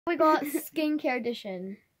We got skincare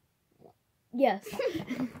edition. Yes.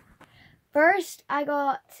 First, I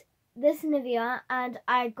got this Nivea, and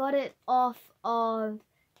I got it off of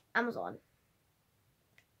Amazon.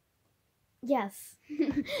 Yes.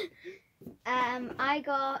 I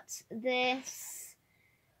got this.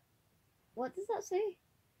 What does that say?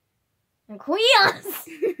 Yes.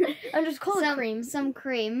 I'm just call it cream. Some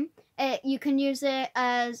cream. You can use it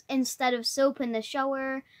as instead of soap in the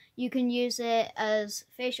shower. You can use it as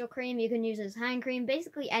facial cream. You can use it as hand cream.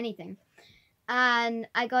 Basically anything. And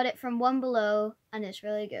I got it from One Below, and it's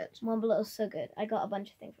really good. One Below is so good. I got a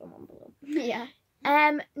bunch of things from One Below. Yeah.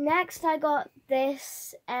 Next I got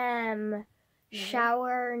this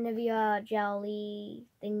shower Nivea jelly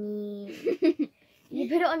thingy. You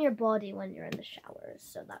put it on your body when you're in the shower,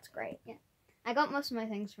 so that's great. Yeah. I got most of my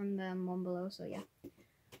things from the One Below, so yeah.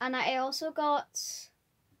 And I also got,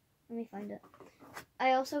 let me find it.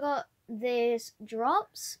 I also got these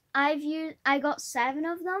drops. I got 7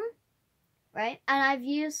 of them, right? And I've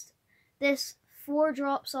used this 4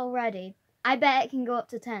 drops already. I bet it can go up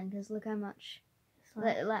to 10, because look how much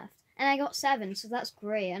left. And I got 7, so that's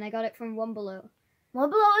great. And I got it from One Below. One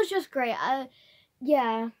Below is just great.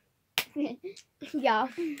 Yeah. Yeah.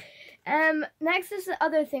 Next is the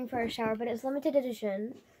other thing for a shower, but it's limited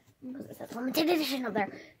edition. Because it says limited edition up there.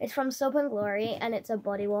 It's from Soap and Glory, and it's a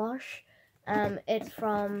body wash. It's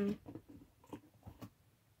from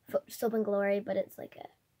Soap and Glory, but it's like a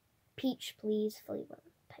peach please flavor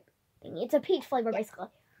type thing. It's a peach flavor, basically.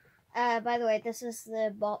 By the way, this is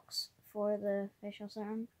the box for the facial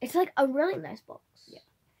serum. It's like a really nice box. Yeah.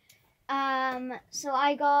 So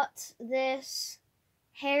I got this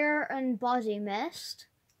hair and body mist.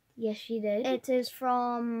 Yes, she did. It is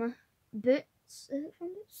from Boots. Is it from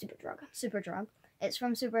Boots? Superdrug. It's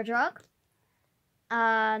from Superdrug.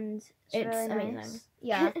 And it's really amazing. Nice.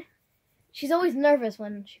 Yeah. She's always nervous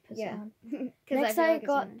when she puts it on. Next I like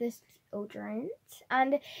got this deodorant.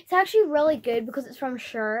 And it's actually really good because it's from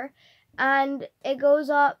Sure. And it goes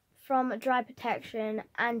up from dry protection,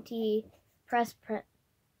 anti-press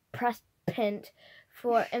print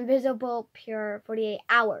for invisible pure 48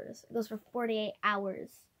 hours. It goes for 48 hours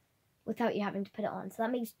without you having to put it on. So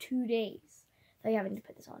that makes 2 days without you having to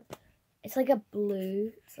put this on. It's like a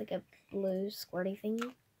blue squirty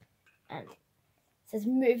thingy. And it says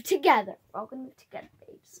move together. We're all gonna move together,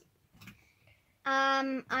 babes.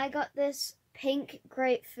 I got this pink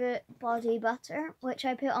grapefruit body butter, which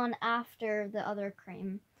I put on after the other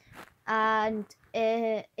cream. And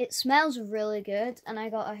it smells really good, and I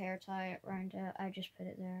got a hair tie around it. I just put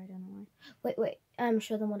it there, I don't know why. Wait,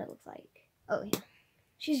 show them what it looks like. Oh, yeah.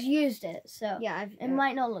 She's used it, so yeah, it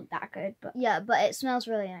might not look that good, but... Yeah, but it smells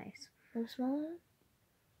really nice. Want to smell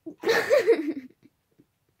it?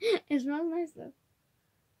 It smells nice, though.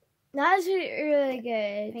 That's really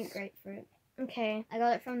good. Pink grapefruit. Okay. I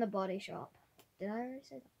got it from the Body Shop. Did I already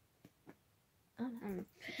say that? I don't know.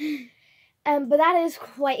 But that is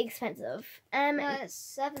quite expensive. No,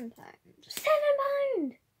 it's £7. £7!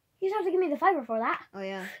 You just have to give me the fiver for that. Oh,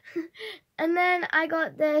 yeah. And then I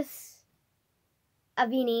got this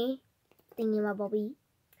Avini thingy-ma-bobby.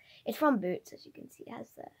 It's from Boots, as you can see. It has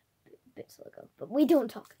the Boots logo. But we don't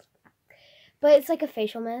talk about that. But it's like a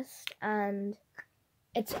facial mist, and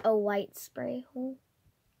it's a white spray hole.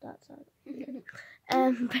 That's it.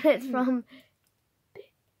 But it's from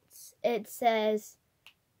Boots. It says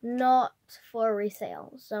not for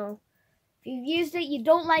resale. So if you've used it, you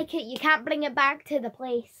don't like it, you can't bring it back to the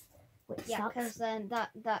place. Which yeah, sucks. because then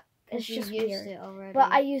that It's you just used weird. it already.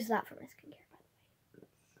 But I use that for my skincare, by the way.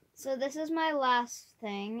 So this is my last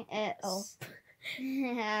thing. It's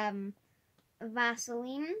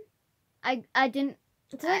Vaseline. I didn't.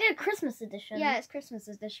 It's like a Christmas edition. Yeah, it's Christmas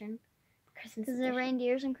edition. Christmas Because edition. the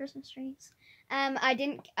reindeers and Christmas trees.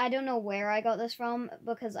 I don't know where I got this from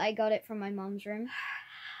because I got it from my mom's room.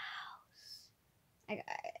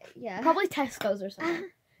 Yeah. Probably Tesco's or something.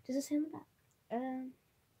 Does it say on the back?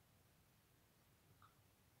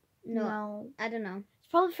 No. I don't know. It's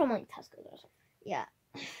probably from like Tesco's or something. Yeah.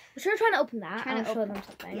 We're sure trying to open that. Trying to show open them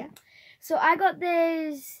something. Yeah. So I got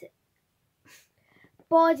this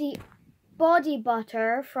body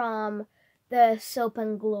butter from the Soap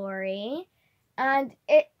and Glory, and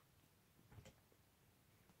it.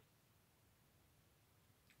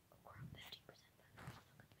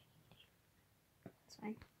 That's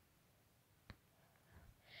fine.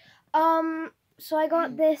 So I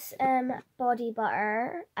got this body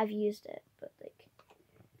butter. I've used it, but like,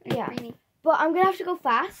 yeah. Creamy. But I'm gonna have to go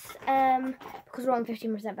fast because we're on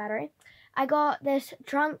 15% battery. I got this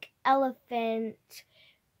Drunk Elephant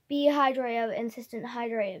Be Hydrated Insistent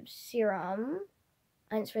Hydrated Serum,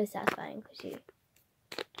 and it's really satisfying because you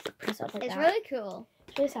stuff like It's that. really cool.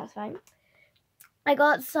 It's really satisfying. I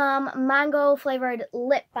got some mango flavored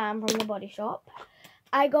lip balm from the Body Shop.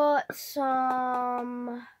 I got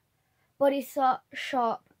some Body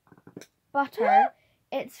Shop butter.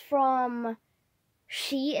 It's from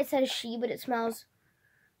She. It says She, but it smells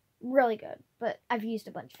really good. But I've used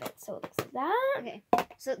a bunch of it, so it looks like that. Okay,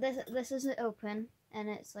 so this isn't open, and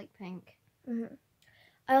it's like pink. Mm-hmm.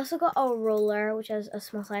 I also got a roller, which has a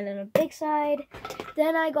small side and a big side.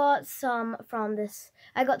 Then I got some from this.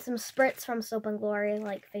 I got some spritz from Soap and Glory,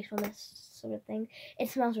 like facial mist sort of thing. It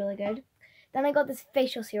smells really good. Then I got this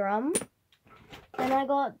facial serum. Then I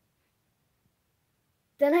got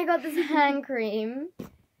this hand cream.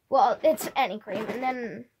 Well, it's any cream, and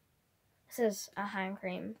then this is a hand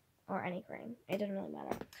cream or any cream. It doesn't really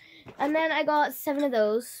matter. And then I got 7 of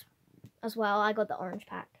those as well. I got the orange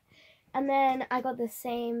pack. And then I got the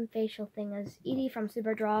same facial thing as Edie from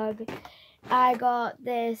Superdrug. I got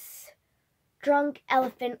this Drunk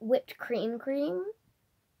Elephant Whipped Cream.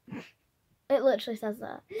 It literally says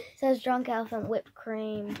that. It says Drunk Elephant Whipped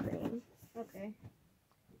Cream. Okay.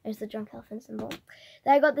 There's the Drunk Elephant symbol.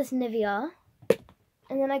 Then I got this Nivea.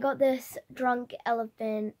 And then I got this Drunk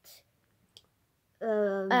Elephant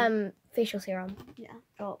facial serum. Yeah.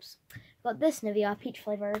 Drops. Got this Nivea, peach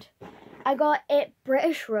flavored. I got it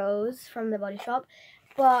British Rose from the Body Shop,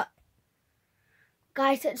 but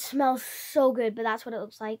guys, it smells so good. But that's what it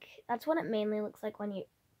looks like. That's what it mainly looks like when you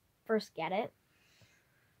first get it.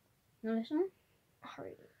 No, this one?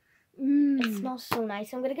 Hurry. It smells so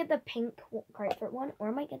nice. I'm gonna get the pink grapefruit one, or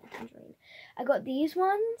I might get the tangerine. I got these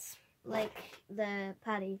ones, Like the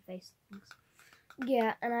patty face things.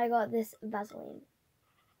 yeah, and I got this Vaseline.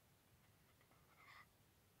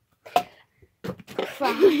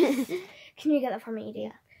 Can you get that for me, Edie?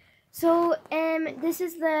 Yeah. So, this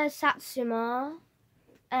is the Satsuma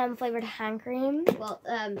flavored hand cream. Well,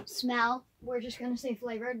 smell. We're just gonna say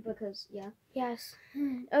flavored because yeah. Yes.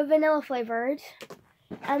 Vanilla flavored.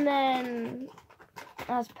 And then,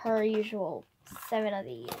 as per usual, 7 of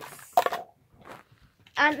these.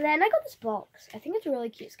 And then I got this box. I think it's a really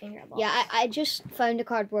cute skincare box. Yeah, I just found a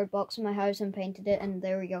cardboard box in my house and painted it, and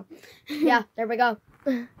there we go. Yeah, there we go.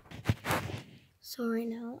 So right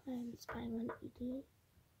now, I'm spying on Edie.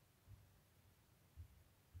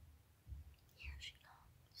 Here she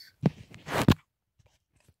comes. I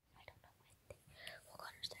don't know what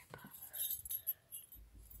color's there, but...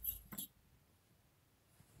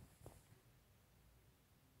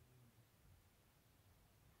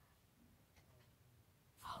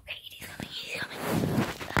 Okay, Edie's coming.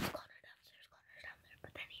 That's Connor downstairs, Connor's down there,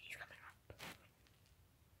 but then Edie's coming up.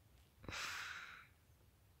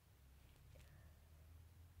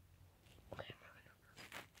 Okay, I'm moving over.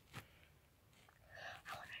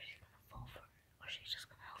 I wonder if she's gonna fall for it, or she's just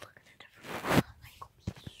gonna look at a different one. I hope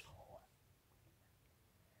so.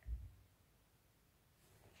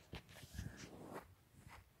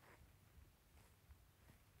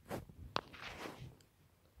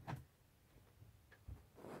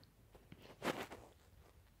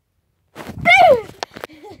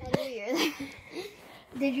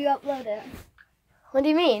 Did you upload it? What do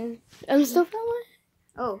you mean? I'm still filming?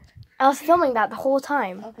 Oh, I was filming that the whole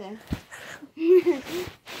time. okay.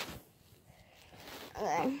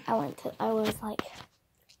 I was like...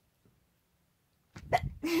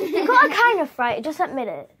 You got kind of right, just admit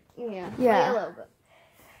it. Yeah. Yeah. A little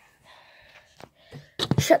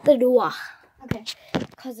bit. Shut the door. Okay.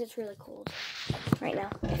 Because it's really cold right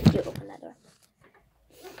now. If you open that door.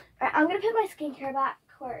 Alright, I'm going to put my skincare back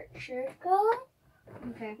where it should go.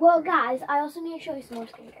 Okay. Well, guys, I also need to show you some more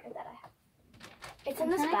skincare that I have. It's in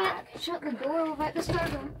this bag. Shut the door without the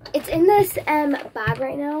starter. It's in this bag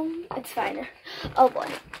right now. It's fine. Oh boy.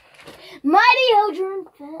 Mighty Eldrin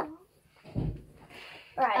fell.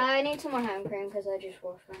 Alright. I need some more hand cream because I just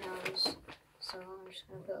washed my hands. So I'm just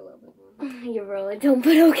going to put a little bit more. You really don't,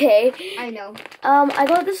 but okay. I know. I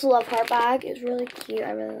got this Love Heart bag. It's really cute.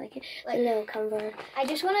 I really like it. Like, the little cover. I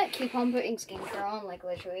just want to keep on putting skincare on, like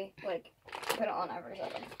literally. Like, put it on every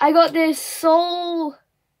second. I got this Sol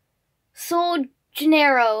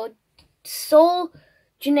Janeiro. I'm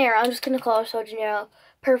just gonna call it Sol Janeiro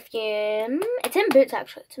perfume. It's in Boots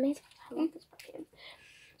actually. It's amazing. I love this perfume.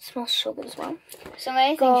 It smells so good as well. So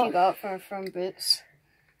many things you got from Boots.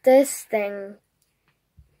 This thing,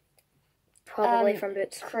 probably from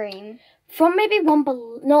Boots. Cream. From maybe One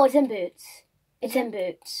Below. No, it's in Boots. It's in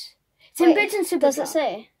Boots. It's in Boots and Superdrug. Does it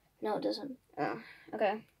say? No, it doesn't. Oh,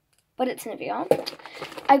 okay. But it's Nivea.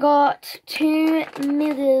 I got 2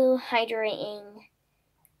 Milu hydrating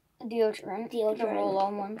Deodorant. The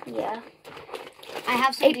roll-on one. Yeah. I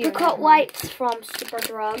have some Apricot wipes from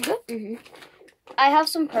Superdrug. I have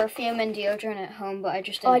some perfume and deodorant at home, but I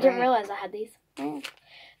just didn't. Oh, I didn't bring it. realize I had these.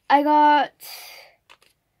 I got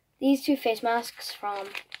these 2 face masks from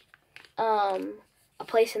a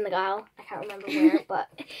place in the Gile. I can't remember where, but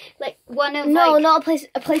Like one of no, like, not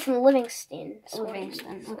a place in Livingston.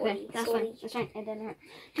 Livingston. Okay, that's fine. That's fine. It didn't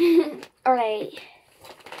hurt. All right.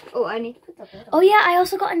 Oh, I need to put the lid on. Oh yeah, I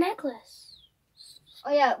also got a necklace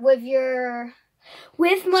Oh yeah, with your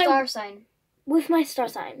with my star sign. star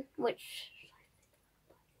sign, which.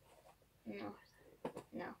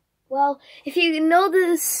 No. Well, if you know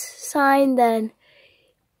this sign, then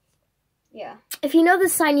Yeah. if you know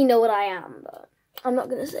this sign, you know what I am. But I'm not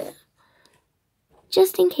gonna say it,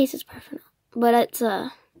 just in case it's personal. But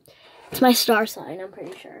it's my star sign. I'm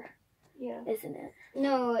pretty sure, Yeah. isn't it?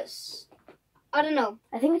 No, it's. I don't know.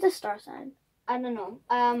 I think it's a star sign. I don't know.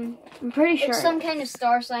 I'm pretty sure. It's some kind of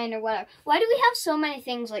star sign or whatever. Why do we have so many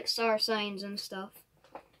things like star signs and stuff?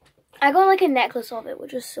 I got like a necklace of it,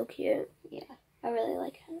 which is so cute. Yeah. I really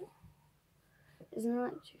like it. Isn't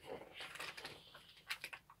that true?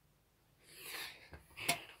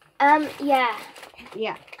 Yeah.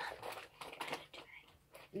 Yeah.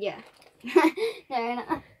 Yeah. No, you're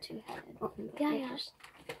not two-headed. Yeah.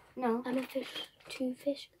 No. I'm a fish. 2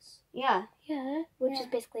 fishes. Yeah. Yeah. Which Yeah. is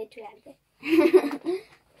basically a 2-headed.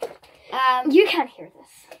 You You can't hear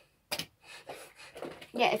this.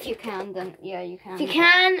 yeah, if you can, then yeah, you can. If you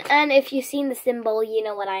can, and if you've seen the symbol, you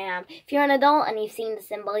know what I am. If you're an adult and you've seen the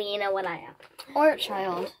symbol, you know what I am. Or a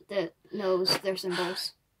child that knows their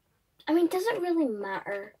symbols. I mean, does it really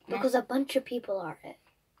matter? Because a bunch of people are it.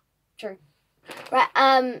 True. Right,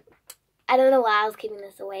 I don't know why I was keeping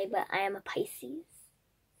this away, but I am a Pisces.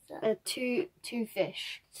 Two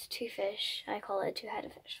fish. It's 2 fish. I call it a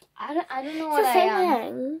 2-headed fish. I don't know It's what the I same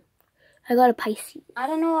am. thing. I got a Pisces. I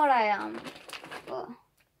don't know what I am. But,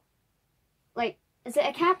 like, is it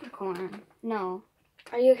a Capricorn? No.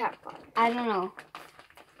 Are you a Capricorn? I don't know.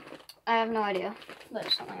 I have no idea. But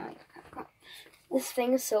it's something like a Capricorn. This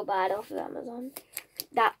thing is so bad off of Amazon.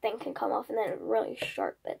 That thing can come off and then really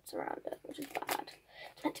sharp bits around it, which is bad.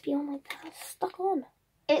 It's meant to be on like that, stuck on.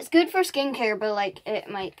 It's good for skincare, but like it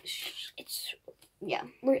might. It's Yeah.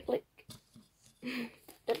 like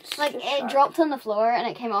it's Like just it sharp. dropped on the floor and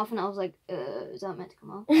it came off, and I was like, "Is that meant to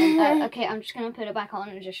come off?" And, okay, I'm just gonna put it back on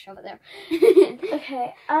and just shove it there.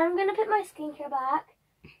 Okay, I'm gonna put my skincare back.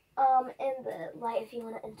 In the light if you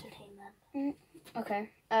want to entertain them. Okay.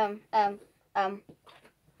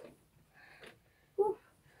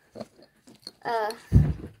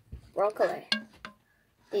 Broccoli.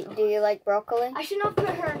 Do you like broccoli? I should not put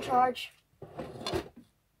her in charge.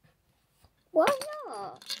 Why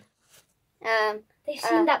not? They've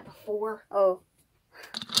seen that before. Oh.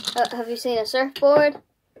 Have you seen a surfboard?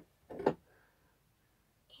 ED,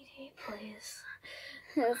 please.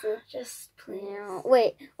 Just please.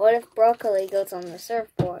 Wait, what if broccoli goes on the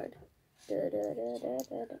surfboard? I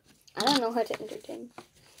don't know how to entertain.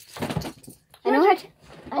 I know how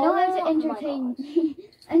to entertain.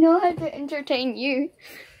 I know how to entertain you,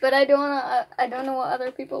 but I don't know what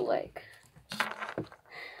other people like.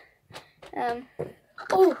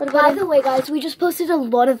 Oh, by the way, guys, we just posted a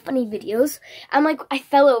lot of funny videos. I'm like, I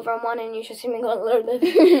fell over on one and you just see me go a little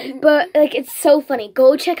bit. But, like, it's so funny.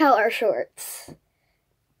 Go check out our shorts.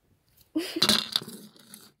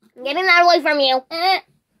 I'm getting that away from you.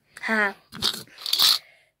 Ha.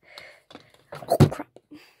 Oh, crap.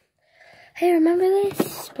 Hey, remember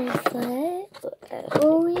this bracelet?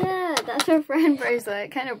 Oh yeah, that's our friend bracelet.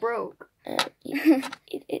 It kind of broke.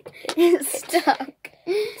 It's stuck.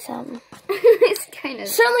 It's kind of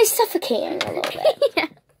certainly suffocating a little bit. Yeah.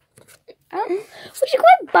 Oh, would you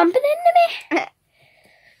quit bumping into me?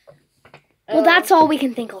 Well, that's all we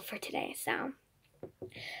can think of for today, so.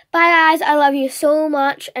 Bye, guys. I love you so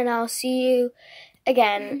much, and I'll see you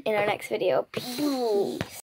again in our next video. Peace.